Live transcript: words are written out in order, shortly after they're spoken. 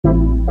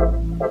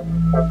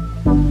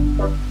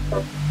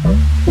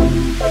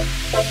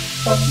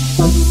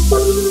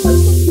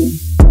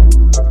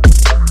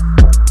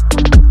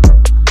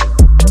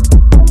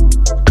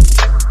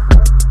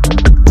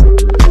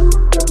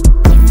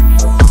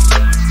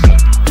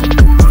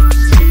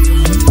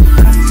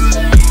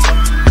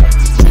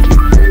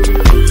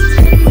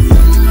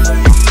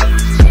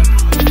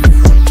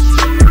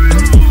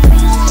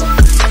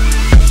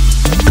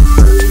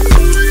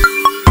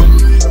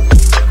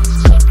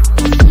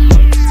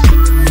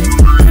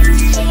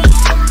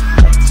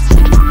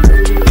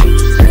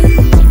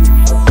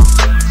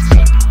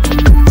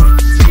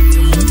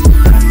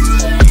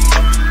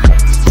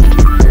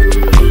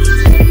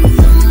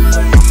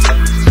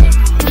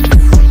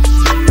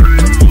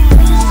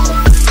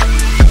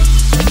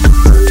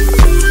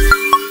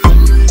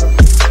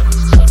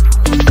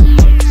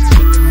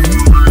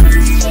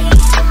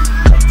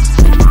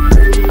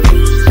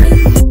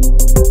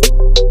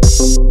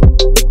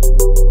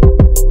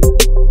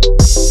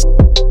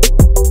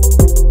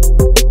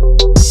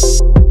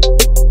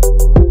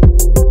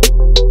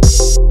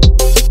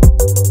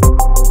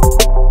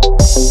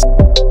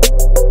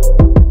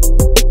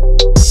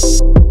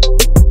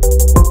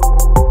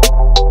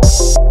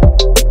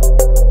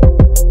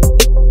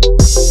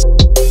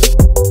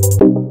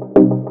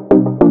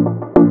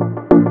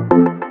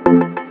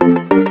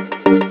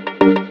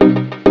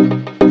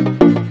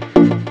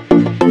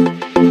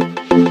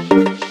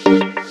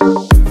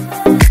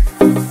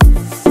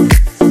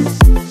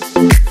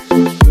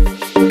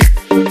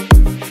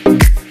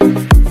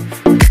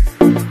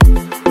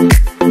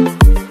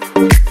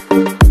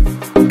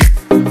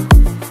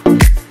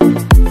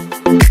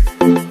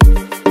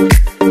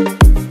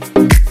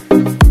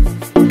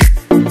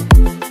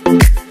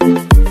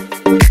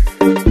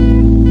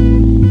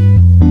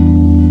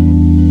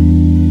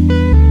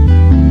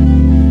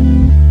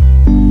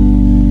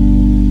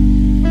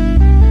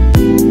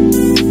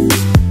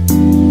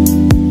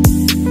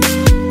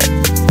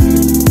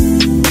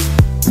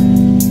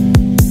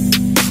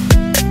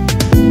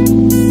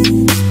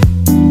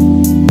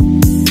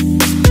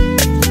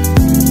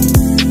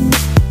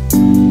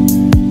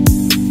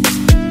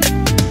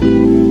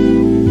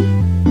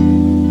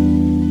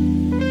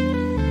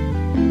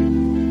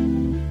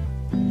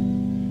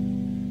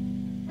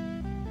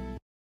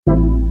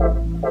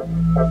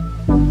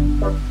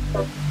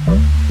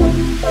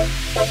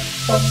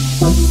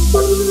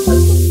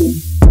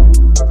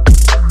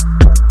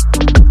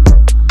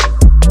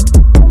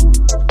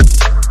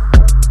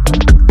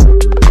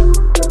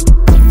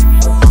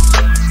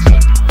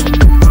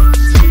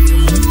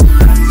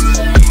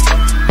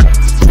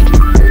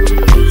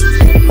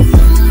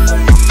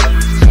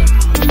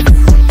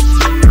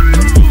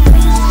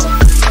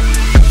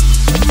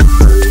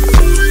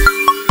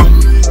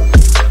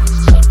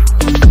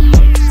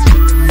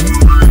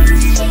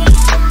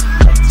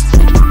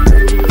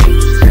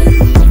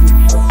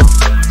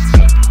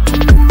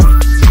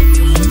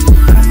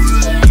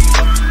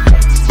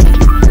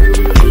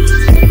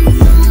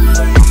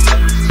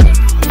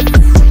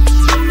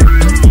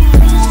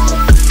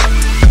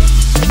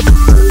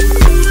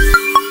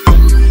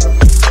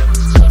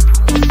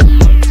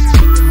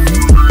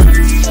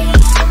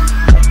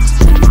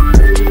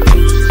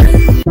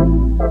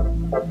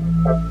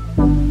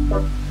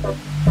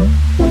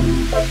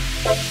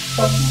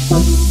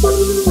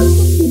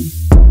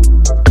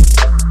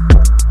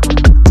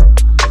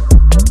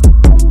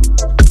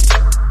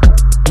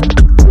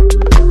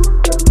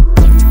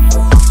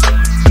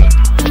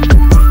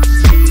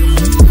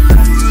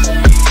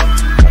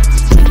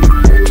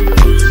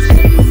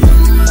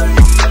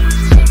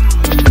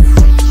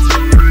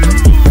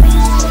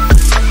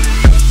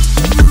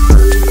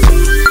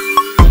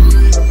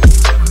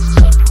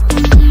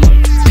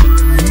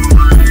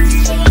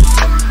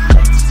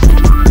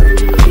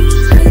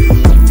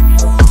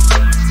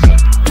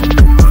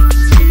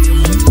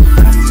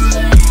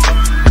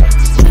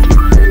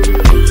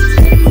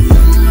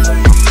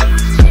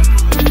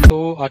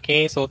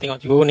Okay, so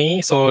tengok juga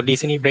ni. So di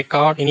sini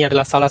breakout, ini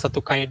adalah salah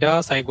satu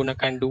kaedah. Saya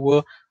gunakan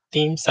dua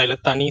team, saya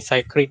letak ni,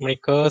 saya create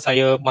mereka,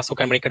 saya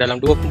masukkan mereka dalam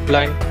dua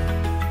kumpulan.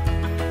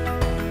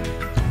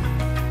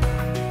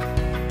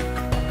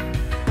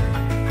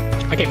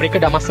 Okay, mereka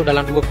dah masuk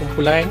dalam dua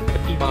kumpulan.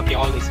 Okay,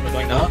 all this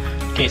joiner.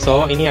 Okay,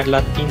 so ini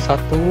adalah team 1.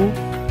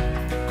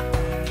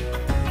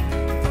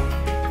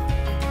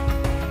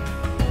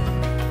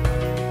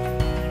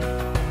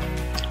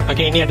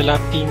 Okay, ini adalah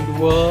team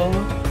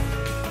 2.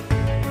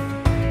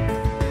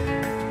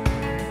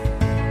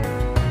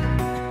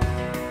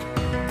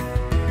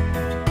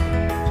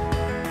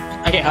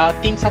 Okay,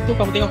 team 1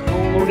 kamu tengok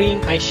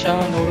Nurin,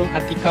 Aisyah, Nurul,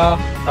 Atika,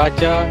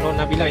 Raja, Nur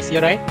Nabila is here,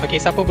 right? Okay,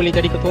 siapa boleh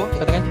jadi ketua?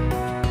 Katakan.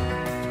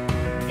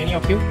 Any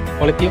of you?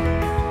 Volunteer?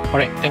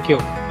 Alright, thank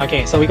you.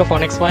 Okay, so we go for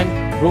next one.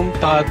 Room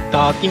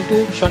team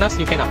 2, Shonas,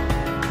 you can up.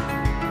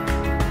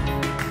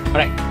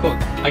 Alright, cool.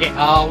 Okay,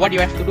 what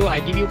you have to do,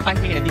 I give you 5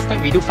 minutes. This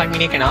time we do 5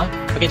 minutes, kan?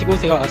 Okay,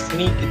 cikgu tengok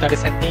sini kita ada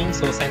setting.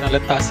 So saya nak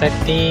letak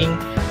setting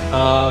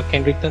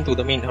can return to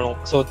the main.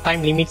 So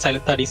time limit saya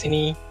letak di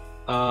sini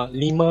 5.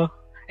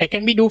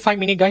 Can we do 5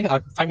 minutes, guys?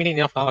 5 minutes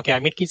enough. Okay, I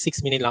make it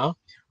 6 minutes lah.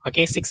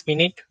 Okay, 6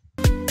 minutes.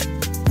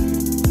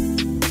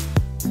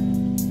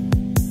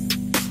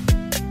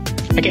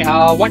 Okay,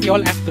 what you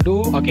all have to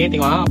do? Okay,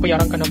 tengok apa yang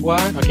orang kena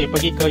buat. Okay,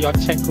 pergi ke your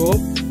chat group.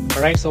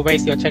 Alright, so where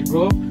is your chat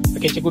group?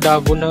 Okay, cikgu dah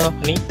guna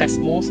ni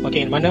test mouse.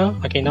 Okay, mana?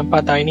 Okay,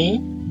 nampak tak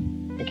ini?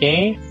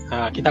 Okay,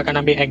 kita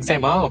akan ambil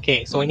exam.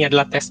 Okay, so ini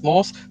adalah test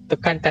mouse.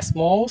 Tekan test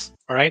mouse.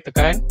 Alright,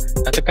 tekan.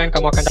 Dan tekan,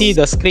 kamu akan see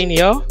the screen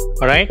here.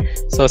 Alright,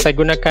 so saya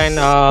gunakan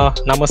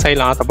nama saya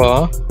lah, tak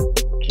apa.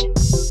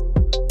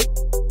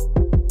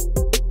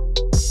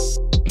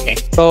 Okay,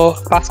 so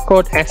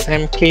passcode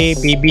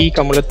SMKBB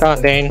kamu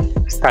letak, then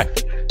start.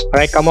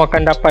 Alright, kamu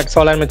akan dapat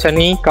soalan macam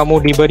ni. Kamu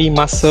diberi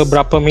masa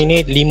berapa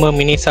minit? 5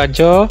 minit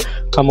saja.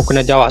 Kamu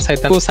kena jawab.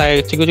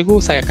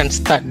 Cikgu-cikgu, saya akan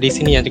start di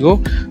sini ya cikgu.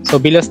 So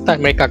bila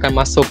start, mereka akan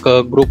masuk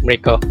ke grup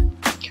mereka.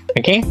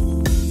 Okay.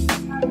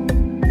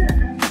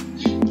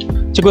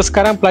 Cikgu,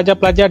 sekarang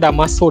pelajar-pelajar dah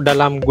masuk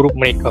dalam grup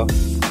mereka.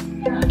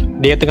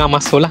 Dia tengah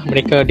masuk lah,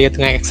 dia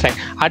tengah extract.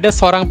 Ada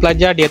seorang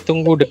pelajar dia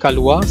tunggu dekat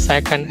luar, saya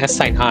akan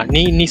assign.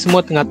 Ni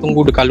semua tengah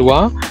tunggu dekat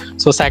luar.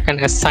 So saya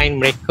akan assign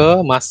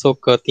mereka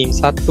masuk ke team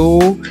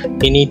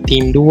 1, ini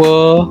team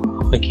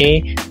 2.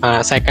 Okay,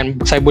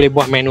 saya boleh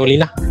buat manually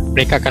lah.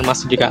 Mereka akan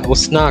masuk juga.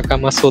 Usna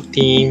akan masuk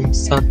team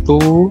 1.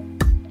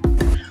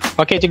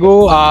 Okay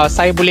cikgu,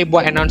 saya boleh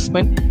buat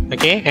announcement.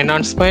 Okay,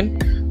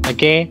 announcement.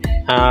 Okay,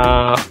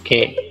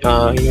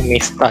 you may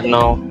start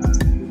now.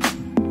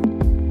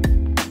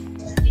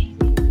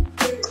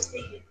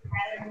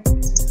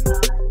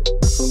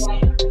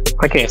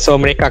 Okay, so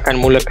mereka akan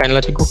mulakan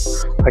lah cikgu.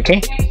 Okay,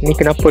 ni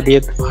kenapa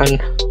dia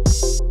Tuhan.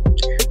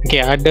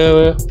 Okay,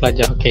 ada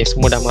pelajar. Okay,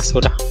 semua dah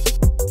masuk dah.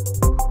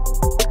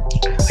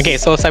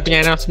 Okay, so saya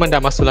punya announcement dah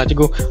masuk lah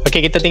cikgu.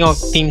 Okay, kita tengok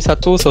team 1.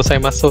 So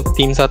saya masuk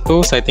team 1.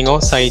 Saya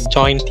tengok, saya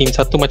join team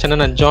 1. Macam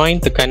mana nak join?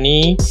 Tekan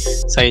ni.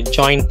 Saya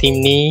join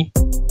team ni.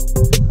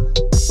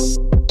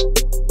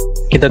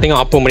 Kita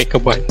tengok apa mereka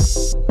buat.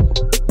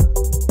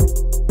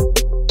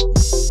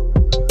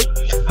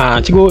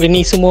 Cikgu,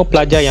 ini semua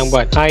pelajar yang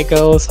buat. Hi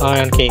girls,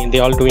 okay,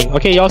 they all doing.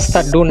 Okay, y'all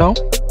start do now.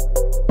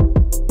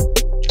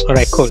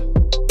 Alright, cool.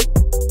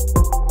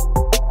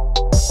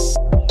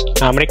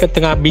 Mereka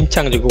tengah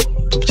bincang cikgu.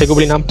 Cikgu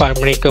boleh nampak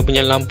mereka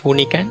punya lampu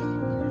ni kan.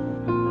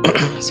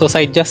 So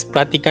saya just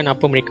perhatikan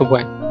apa mereka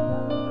buat.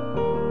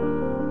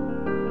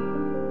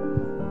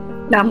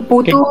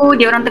 Lampu tu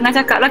dia orang tengah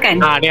cakap lah kan?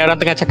 Dia orang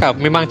tengah cakap.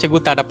 Memang cikgu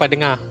tak dapat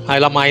dengar.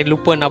 Alamak, I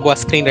lupa nak buat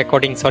screen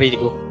recording. Sorry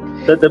cikgu.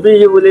 Tapi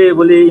you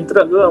boleh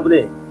interrupt ke orang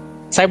boleh?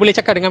 Saya boleh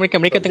cakap dengan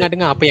mereka. Mereka tengah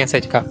dengar apa yang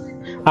saya cakap.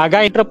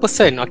 Guys,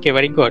 100%. Okay,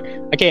 very good.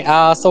 Okay,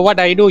 so what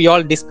I do, you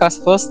all discuss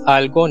first.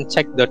 I'll go and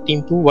check the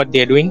team 2 what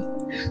they're doing.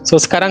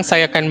 So sekarang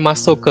saya akan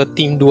masuk ke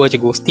team 2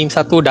 cikgu. Team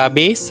 1 dah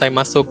habis. Saya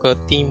masuk ke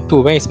team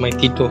 2. Where is my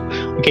team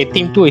 2? Okay,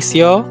 team 2 is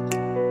here.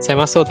 Saya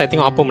masuk, saya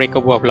tengok apa mereka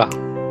buat pula.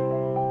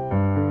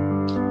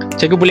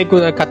 Cikgu boleh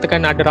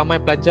katakan ada ramai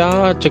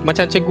pelajar.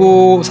 Macam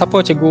cikgu,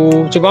 siapa?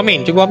 Cikgu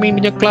Amin. Cikgu Amin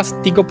punya kelas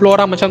 30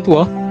 orang macam tu.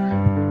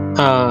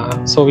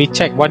 So we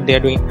check what they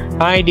are doing.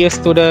 Hi dear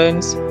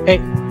students.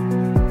 Hey,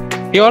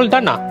 you all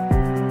done?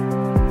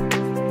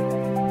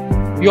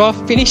 You all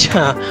finished?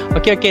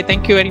 Okay,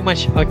 thank you very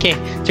much. Okay,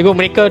 cikgu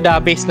mereka dah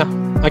habis lah.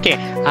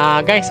 Okay,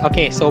 guys,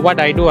 okay, so what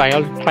I do, I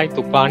all try to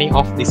bunny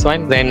off this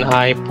one, then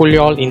I pull you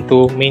all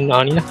into main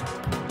ni lah.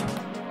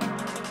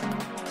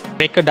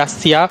 Mereka dah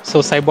siap,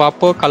 so saya buat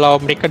apa?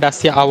 Kalau mereka dah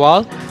siap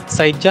awal,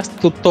 saya just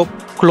tutup,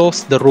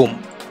 close the room.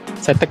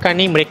 Saya tekan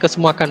ni, mereka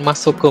semua akan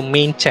masuk ke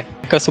main chat.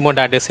 Mereka semua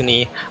dah ada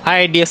sini.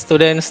 Hi dear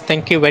students,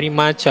 thank you very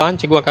much.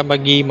 Cikgu akan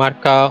bagi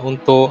markah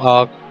untuk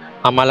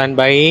amalan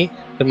baik.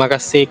 Terima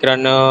kasih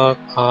kerana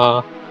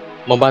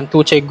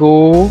membantu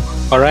cikgu.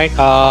 Alright,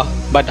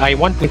 but I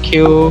want to thank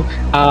you.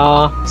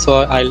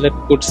 So I let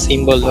put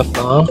symbol of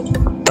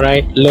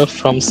alright, love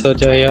from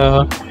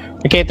Serjaya.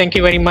 Okay, thank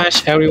you very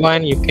much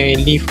everyone. You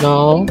can leave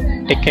now.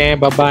 Take care.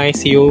 Bye bye.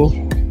 See you.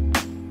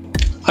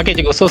 Okay,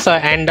 cikgu. So I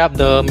end up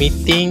the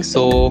meeting.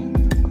 So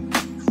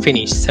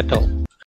finish. Settle.